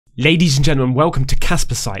Ladies and gentlemen, welcome to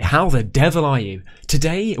Caspersight. How the devil are you?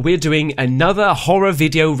 Today we're doing another horror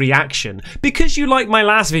video reaction because you liked my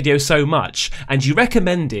last video so much and you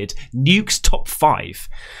recommended Nuke's top 5.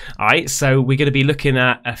 Alright, so we're going to be looking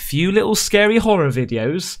at a few little scary horror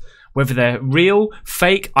videos. Whether they're real,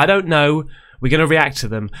 fake, I don't know. We're going to react to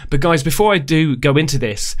them. But guys, before I do go into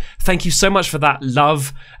this, thank you so much for that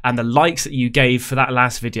love and the likes that you gave for that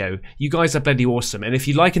last video. You guys are bloody awesome. And if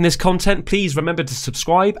you're liking this content, please remember to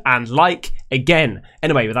subscribe and like again.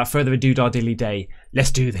 Anyway, without further ado, dilly day,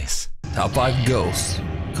 let's do this. Top 5 ghosts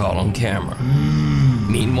caught on camera.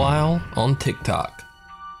 Meanwhile, on TikTok.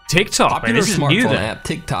 Popular smartphone app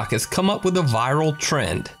TikTok has come up with a viral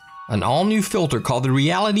trend. An all-new filter called the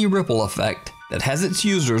reality ripple effect that has its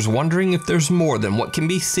users wondering if there's more than what can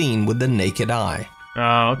be seen with the naked eye.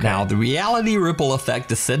 Oh, okay. Now, the reality ripple effect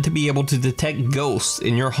is said to be able to detect ghosts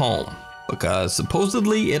in your home, because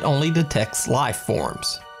supposedly it only detects life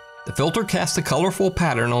forms. The filter casts a colorful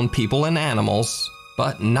pattern on people and animals,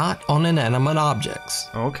 but not on inanimate objects.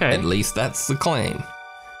 Okay. At least that's the claim.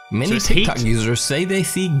 Many TikTok users say they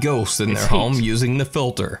see ghosts in their home using the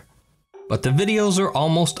filter, but the videos are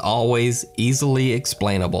almost always easily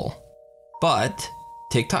explainable. But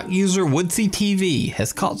TikTok user Woodsy TV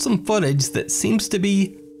has caught some footage that seems to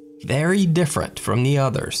be very different from the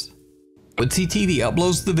others. Woodsy TV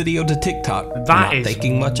uploads the video to TikTok, not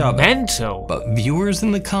thinking much of it. But viewers in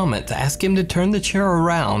the comments ask him to turn the chair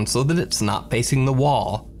around so that it's not facing the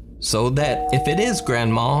wall, so that if it is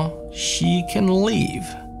Grandma, she can leave.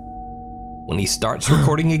 When he starts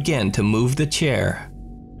recording again to move the chair,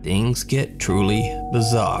 things get truly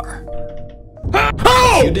bizarre.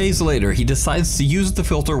 A few days later, he decides to use the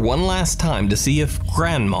filter one last time to see if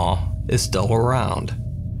Grandma is still around.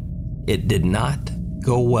 It did not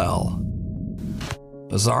go well.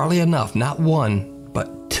 Bizarrely enough, not one,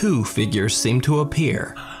 but 2 figures seem to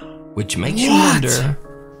appear, which makes you wonder,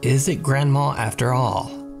 is it Grandma after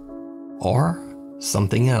all? Or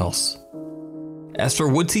something else? As for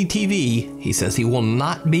Woodsy TV, he says he will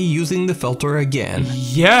not be using the filter again.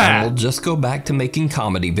 And will just go back to making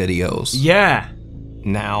comedy videos.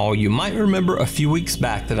 Now, you might remember a few weeks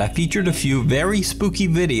back that I featured a few very spooky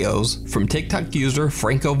videos from TikTok user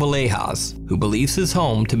Franco Villejas, who believes his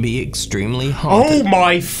home to be extremely haunted.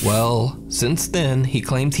 Well, since then, he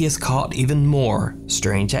claims he has caught even more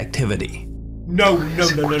strange activity. No,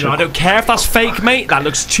 I don't care if that's fake, mate. That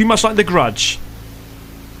looks too much like The Grudge.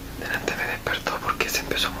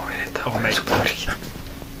 Oh, mate.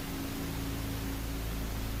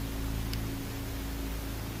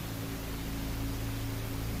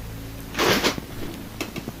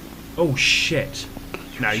 Oh shit.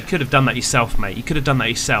 No, you could have done that yourself, mate. You could have done that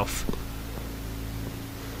yourself.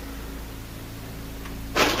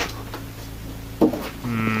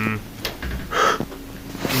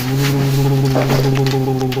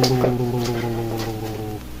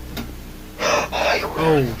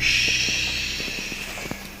 Oh shit.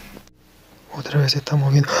 Otra vez se está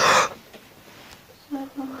moviendo.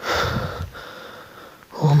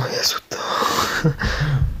 Oh, me había asustado.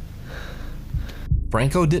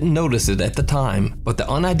 Franco didn't notice it at the time, but the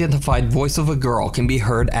unidentified voice of a girl can be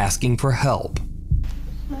heard asking for help.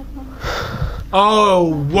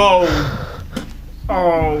 Oh, whoa.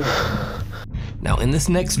 Oh. Now in this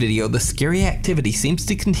next video, the scary activity seems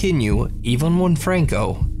to continue even when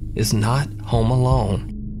Franco is not home alone.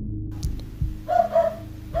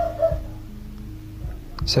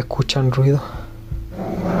 Se escuchan ruido.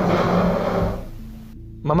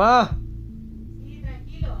 Mamá. Sí,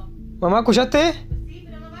 tranquilo. Mamá, ¿escuchaste? Sí,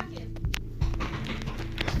 pero no bajes.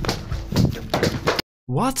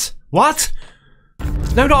 What? What?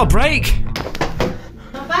 No, not a break.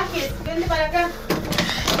 No bajes, vente para acá.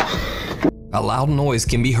 A loud noise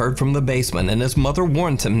can be heard from the basement, and his mother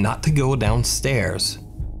warns him not to go downstairs.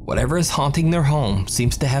 Whatever is haunting their home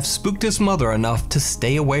seems to have spooked his mother enough to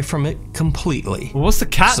stay away from it completely. Well, what's the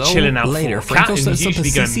cat chilling out later, for? Franco sets up a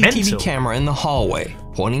CCTV mental. camera in the hallway,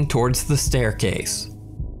 pointing towards the staircase.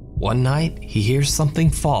 One night, he hears something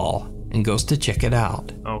fall and goes to check it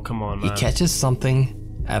out. Oh, come on, man. He catches something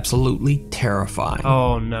absolutely terrifying.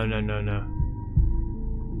 Oh, no.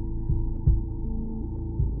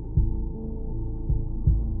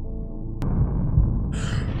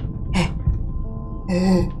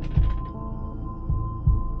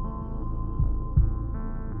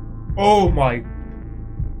 Oh my.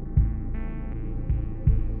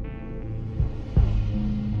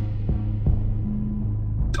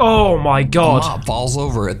 Oh my god. A mop falls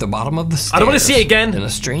over at the bottom of the stairs. I don't want to see it again. And a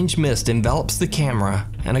strange mist envelops the camera,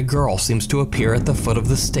 and a girl seems to appear at the foot of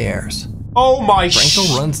the stairs. Oh my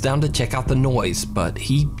Franco runs down to check out the noise, but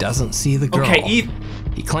he doesn't see the girl. Okay,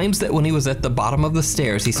 He claims that when he was at the bottom of the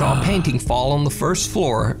stairs, he saw a painting fall on the first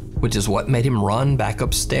floor, which is what made him run back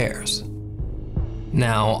upstairs.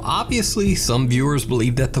 Now, obviously, some viewers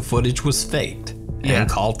believe that the footage was faked and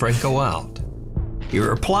called Franco out. He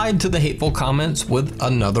replied to the hateful comments with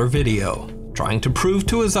another video, trying to prove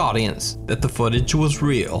to his audience that the footage was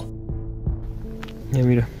real. Ya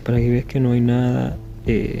mira, para que veas que no hay nada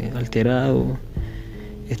alterado,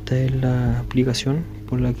 esta es la aplicación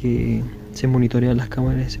por la que se monitorean las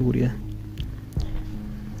cámaras de seguridad.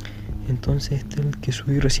 Entonces este es el que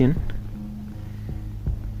subí recién.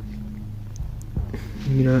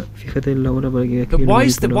 Mira, fíjate en la hora para que veas que But no why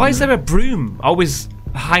hay is there a broom always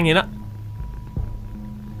hanging up?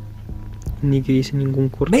 ni que hice ningún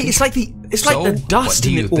corte. Mate, it's like the dust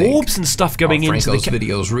and the orbs and stuff going into the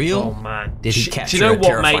videos real? Oh man, Did he capture do you know a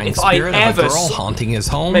what, mate? terrifying If I spirit ever of a girl haunting his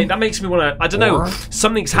home? Mate, that makes me want to. I don't know.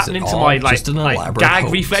 Something's happening to my like gag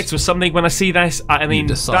hoax? reflex or something when I see this. I mean,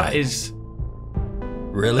 that is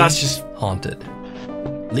really. That's just haunted.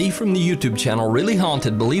 Lee from the YouTube channel Really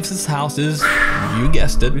Haunted believes this house is, you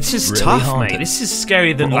guessed it, this is really tough, haunted. mate. This is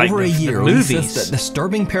scarier than For like over a year, the Lee movies. says that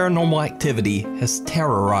disturbing paranormal activity has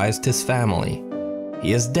terrorized his family.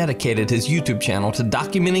 He has dedicated his YouTube channel to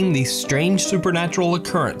documenting these strange supernatural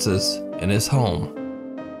occurrences in his home.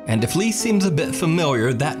 And if Lee seems a bit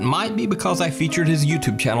familiar, that might be because I featured his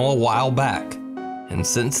YouTube channel a while back. And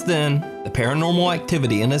since then, the paranormal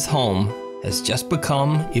activity in his home has just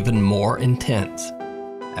become even more intense.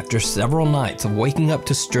 After several nights of waking up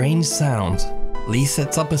to strange sounds, Lee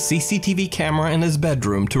sets up a CCTV camera in his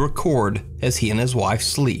bedroom to record as he and his wife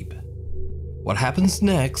sleep. What happens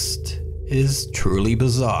next is truly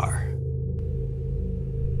bizarre.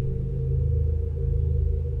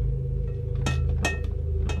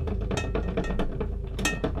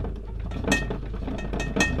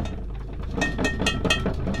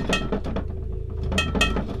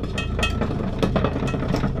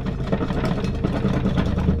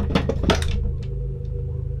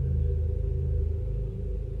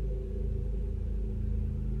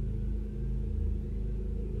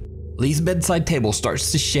 Lee's bedside table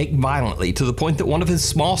starts to shake violently to the point that one of his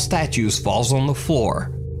small statues falls on the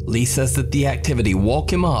floor. Lee says that the activity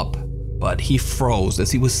woke him up, but he froze as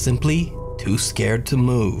he was simply too scared to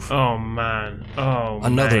move. Oh man. Oh.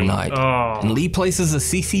 Another mate. night, Oh. and Lee places a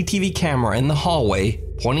CCTV camera in the hallway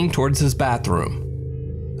pointing towards his bathroom.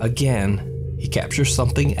 Again, he captures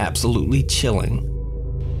something absolutely chilling.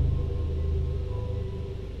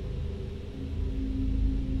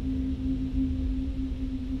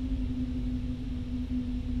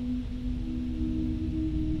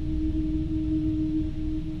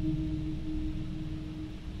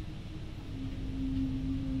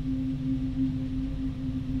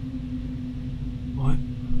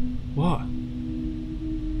 What?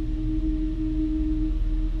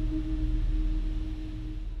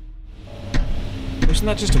 Wasn't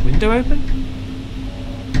that just a window open?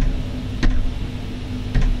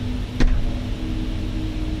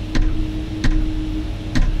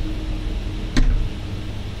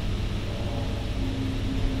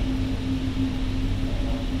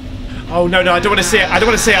 Oh no, I don't want to see it. I don't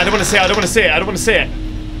want to see it. I don't want to see it. I don't want to see it. I don't want to see it.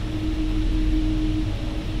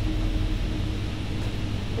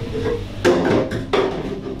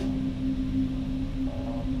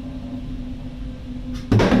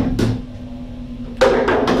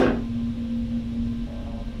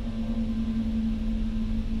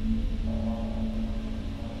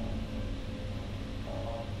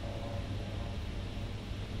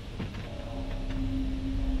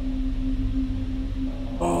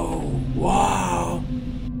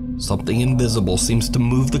 Something invisible seems to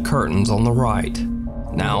move the curtains on the right.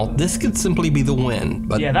 Now, this could simply be the wind,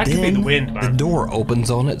 but yeah, that then could be the wind, man. The door opens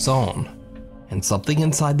on its own, and something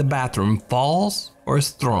inside the bathroom falls or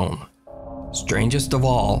is thrown. Strangest of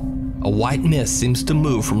all, a white mist seems to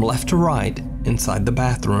move from left to right inside the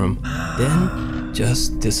bathroom, then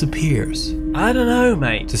just disappears. I don't know,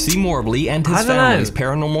 mate. To see more of Lee and his family's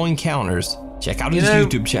paranormal encounters, check out his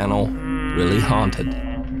YouTube channel, Really Haunted.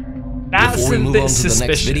 That's Before we move on to the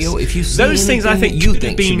next video, if you see those things I think you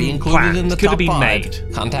think should be included in the top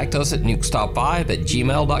 5, contact us at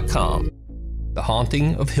nukestop5@gmail.com. The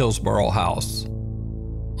Haunting of Hillsborough House.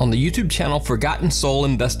 On the YouTube channel Forgotten Soul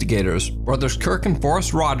Investigators, brothers Kirk and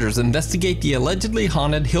Forrest Rogers investigate the allegedly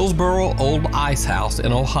haunted Hillsborough Old Ice House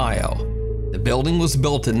in Ohio. The building was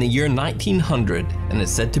built in the year 1900 and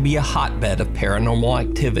is said to be a hotbed of paranormal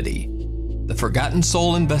activity. The Forgotten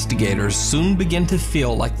Soul investigators soon begin to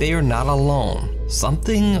feel like they are not alone.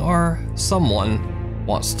 Something or someone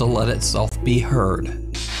wants to let itself be heard.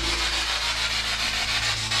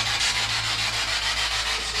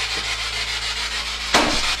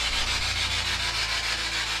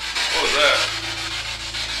 there?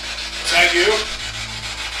 Is that you?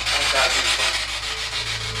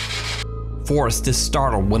 Forrest is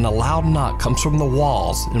startled when a loud knock comes from the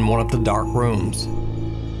walls in one of the dark rooms.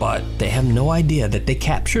 But they have no idea that they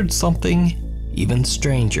captured something even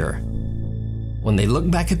stranger. When they look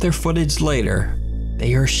back at their footage later,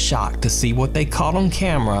 they are shocked to see what they caught on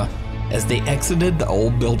camera as they exited the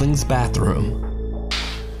old building's bathroom.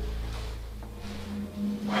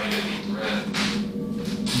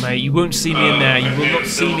 Mate, you won't see me in there. You will not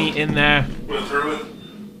see me in there.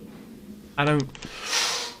 I don't...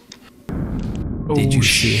 Did you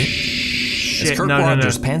see it? Shit, As Kirk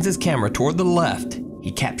Rogers pans his camera toward the left,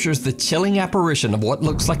 he captures the chilling apparition of what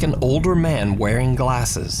looks like an older man wearing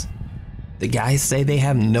glasses. The guys say they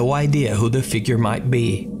have no idea who the figure might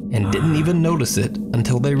be, and didn't even notice it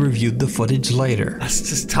until they reviewed the footage later. That's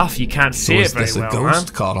just tough, you can't see it very well, man. Is this a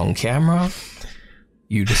ghost caught on camera?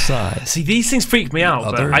 You decide. See, these things freak me out,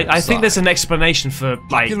 but I think there's an explanation for,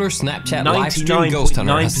 like, popular Snapchat live stream ghost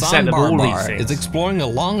hunter Hassan of all these things. is exploring a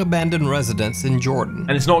long-abandoned residence in Jordan.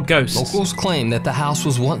 And it's not ghosts. Locals claim that the house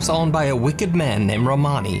was once owned by a wicked man named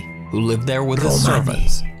Romani, who lived there with his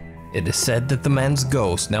servants. It is said that the man's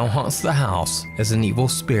ghost now haunts the house as an evil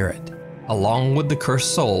spirit, along with the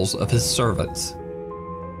cursed souls of his servants.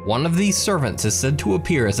 One of these servants is said to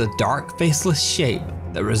appear as a dark, faceless shape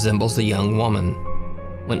that resembles a young woman.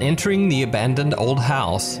 When entering the abandoned old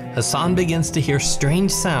house, Hassan begins to hear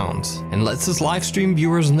strange sounds and lets his livestream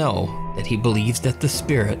viewers know that he believes that the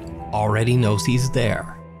spirit already knows he's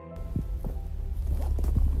there.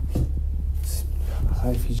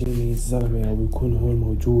 خايف يجيني الزلمة أو يكون هون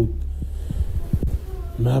موجود.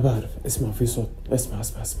 ما بعرف. اسمع في صوت. اسمع.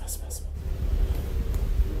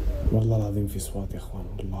 والله العظيم في صوت يا إخوان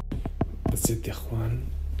والله. بس يا إخوان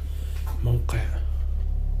موقع.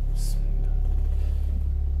 بسم الله.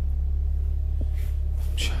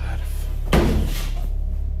 مش عارف.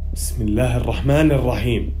 بسم الله الرحمن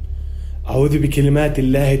الرحيم. أعوذ بكلمات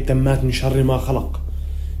الله التامات من شر ما خلق.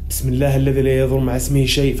 بسم الله الذي لا يضر مع اسمه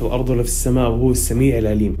شيء في الأرض ولا في السماء وهو السميع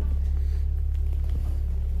العليم.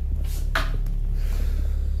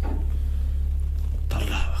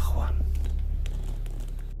 طلعوا إخوان.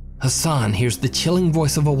 Hassan hears the chilling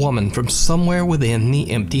voice of a woman from somewhere within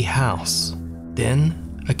the empty house. Then,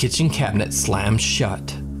 a kitchen cabinet slams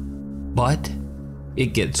shut. But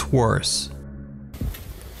it gets worse.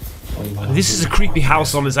 This is a creepy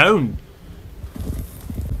house on its own.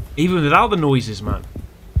 Even without the noises, man.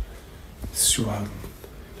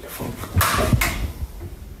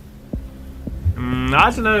 I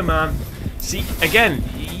don't know, man. See, again,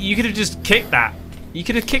 you could have just kicked that. You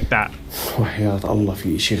could have kicked that. وحياة الله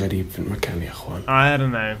في إشي غريب في المكان يا إخوان. I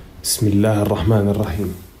don't know. بسم الله الرحمن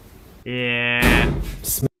الرحيم. Yeah.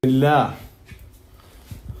 بسم الله.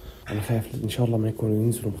 أنا خايف إن شاء الله ما يكونوا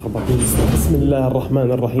ينزلوا مخبطين. بسم الله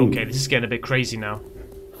الرحمن الرحيم. Okay, this is getting a bit crazy now.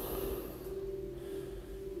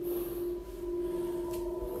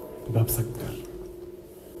 الباب سكر.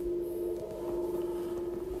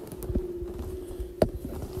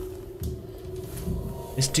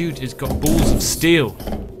 This dude has got balls of steel.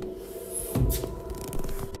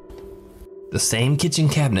 The same kitchen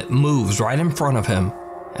cabinet moves right in front of him,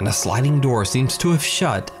 and a sliding door seems to have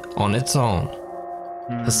shut on its own.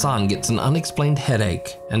 Hassan gets an unexplained headache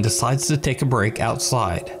and decides to take a break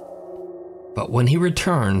outside. But when he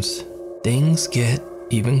returns, things get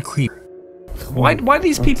even creepier. Why do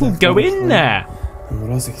these people go in there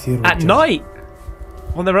at night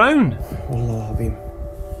on their own? والله العظيم.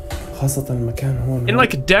 خاصة المكان هون. In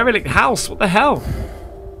like a derelict house. What the hell?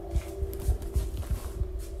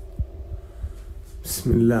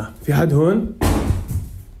 بسم الله. في حد هون؟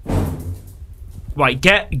 Right,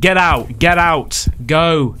 get out,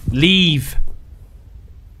 go, leave.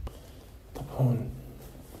 طب هون.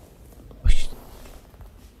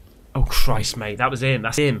 Oh Christ, mate, that was him.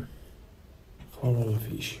 That's him. والله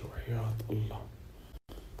في إشي وحياة الله.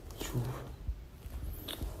 شوف.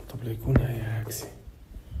 طب ليكون هاي عكسي.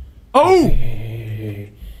 Oh!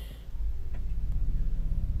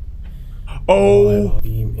 Oh!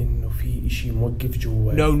 العظيم إنه في إشي موقف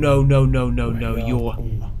جوا. No, you're.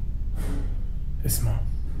 الله. اسمع.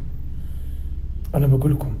 أنا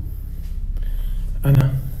بقولكم.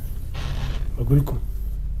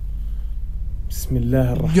 بسم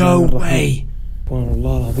الله الرحمن الرحيم.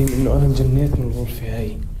 والله العظيم إنه أنا انجنيت من الغرفة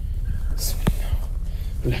هاي. بسم الله.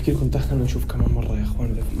 بحكي لكم تحت خلينا نشوف كمان مرة يا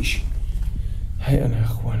إخوان إذا في إشي. هاي أنا يا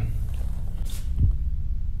إخوان.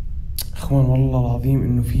 إخوان والله العظيم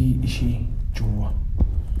إنه في إشي جوا.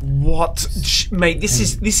 What? Mate,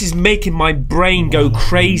 this is making my brain go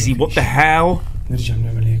crazy. What the hell? نرجع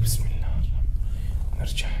نعمل هيك بسم الله.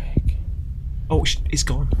 نرجع هيك. Oh, it's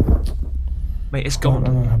gone. Mate, it's gone.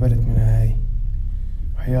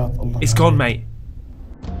 It's gone, mate.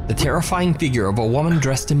 The terrifying figure of a woman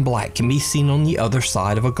dressed in black can be seen on the other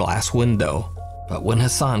side of a glass window. But when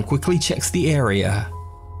Hassan quickly checks the area,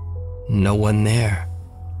 no one there.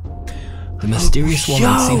 The mysterious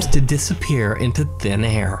woman seems to disappear into thin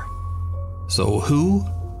air. So who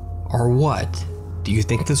or what do you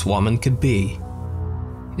think this woman could be?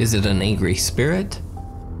 Is it an angry spirit?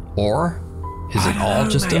 Or is it all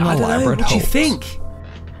just an elaborate hoax? What do you think?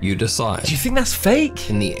 You decide. Do you think that's fake?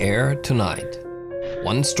 In the air tonight.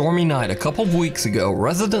 One stormy night a couple of weeks ago,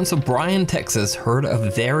 residents of Bryan, Texas heard a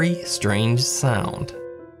very strange sound.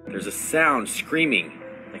 There's a sound screaming.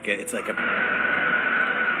 It's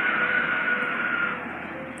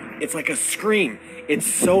like a scream. It's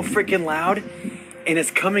so freaking loud, and it's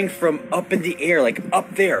coming from up in the air, like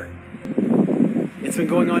up there. It's been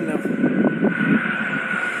going on now.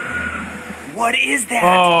 What is that?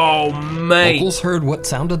 Oh, mate. Locals heard what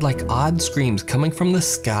sounded like odd screams coming from the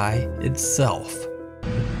sky itself.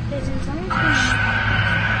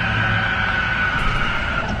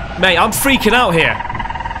 Mate, I'm freaking out here.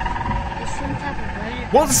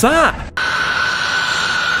 What's that?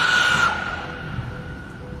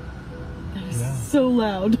 So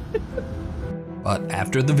loud. But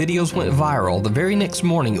after the videos went viral, the very next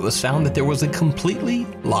morning it was found that there was a completely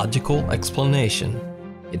logical explanation.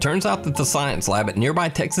 It turns out that the science lab at nearby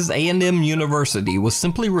Texas A&M University was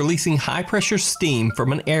simply releasing high-pressure steam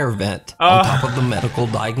from an air vent on top of the medical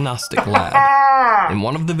diagnostic lab. In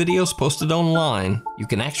one of the videos posted online, you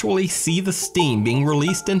can actually see the steam being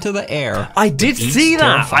released into the air. I did see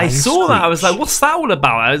that. I saw that. I was like, what's that all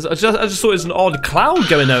about? I just thought it was an odd cloud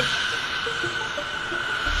going out.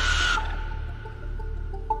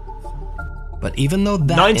 But even though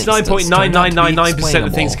that 99.9999%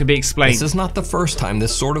 of things can be explained. This is not the first time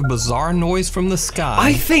this sort of bizarre noise from the sky.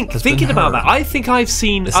 I think, thinking about that, I think I've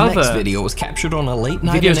seen this other next video was captured on a late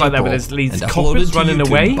night videos in like that April where there's these and coppers uploaded to running YouTube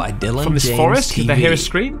away by Dylan from this James forest because they hear a TV.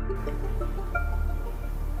 scream.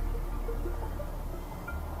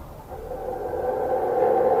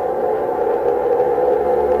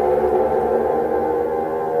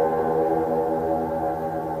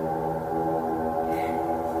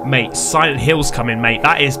 Mate, Silent Hill's coming, mate.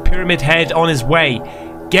 That is Pyramid Head on his way.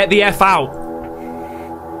 Get the F out.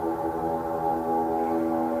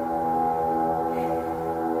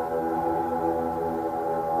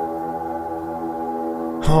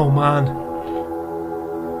 Oh, man.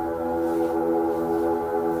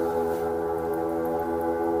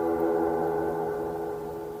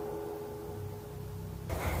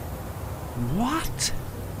 What?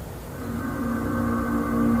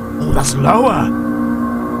 Oh, that's lower.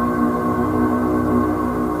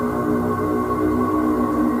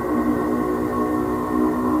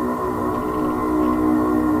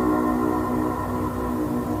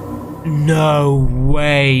 No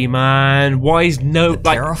way, man. Why is no...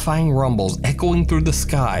 The terrifying rumbles echoing through the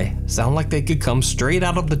sky sound like they could come straight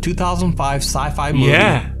out of the 2005 sci-fi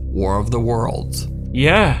movie, War of the Worlds.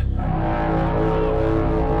 Yeah.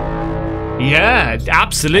 Yeah,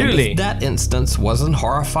 absolutely. And if that instance wasn't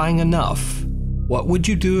horrifying enough, what would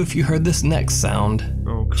you do if you heard this next sound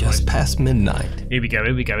just past midnight? Here we go,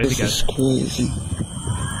 here we go, here we go. This is crazy.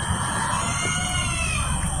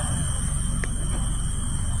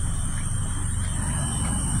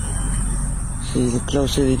 See, the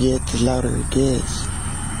closer you get, the louder it gets.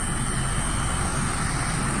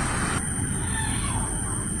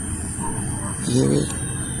 You hear it?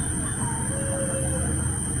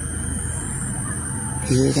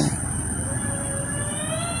 You hear that?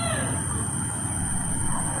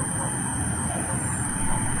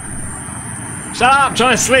 Shut up, I'm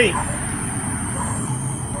trying to sleep.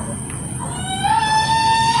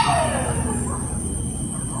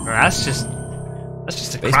 That's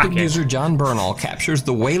just a Facebook user John Bernal captures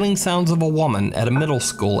the wailing sounds of a woman at a middle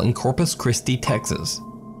school in Corpus Christi, Texas.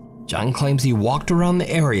 John claims he walked around the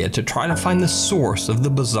area to try to find the source of the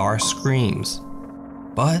bizarre screams,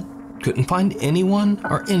 but couldn't find anyone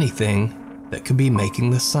or anything that could be making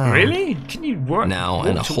the sound. Really? Can you work? Now,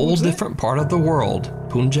 in a whole different part of the world,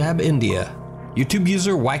 Punjab, India, YouTube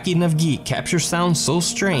user Wacky Navgeek captures sounds so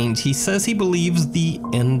strange he says he believes the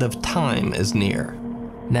end of time is near.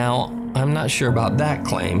 Now, I'm not sure about that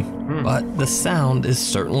claim, but the sound is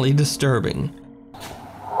certainly disturbing.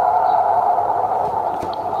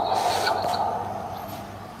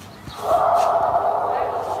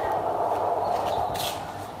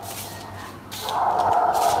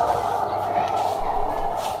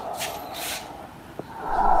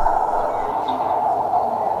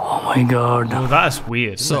 Oh my god. Oh, that's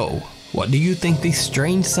weird. So, What do you think these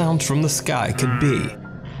strange sounds from the sky could be?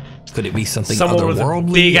 Could it be something Someone with a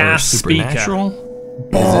otherworldly big or ass supernatural?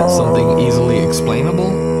 Is it something easily explainable?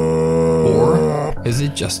 Or is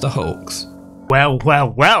it just a hoax? Well.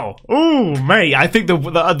 Ooh, mate, I think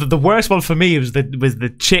the worst one for me was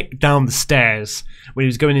the chick down the stairs when he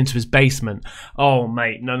was going into his basement. Oh,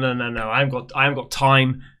 mate, no. I haven't got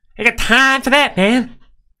time. I got time for that, man.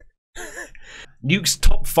 Nuke's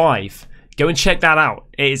Top 5. Go and check that out.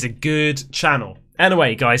 It is a good channel.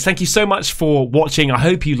 Anyway, guys, thank you so much for watching. I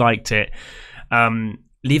hope you liked it.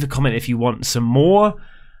 Leave a comment if you want some more.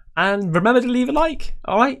 And remember to leave a like.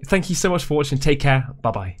 Alright, thank you so much for watching. Take care.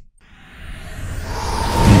 Bye-bye.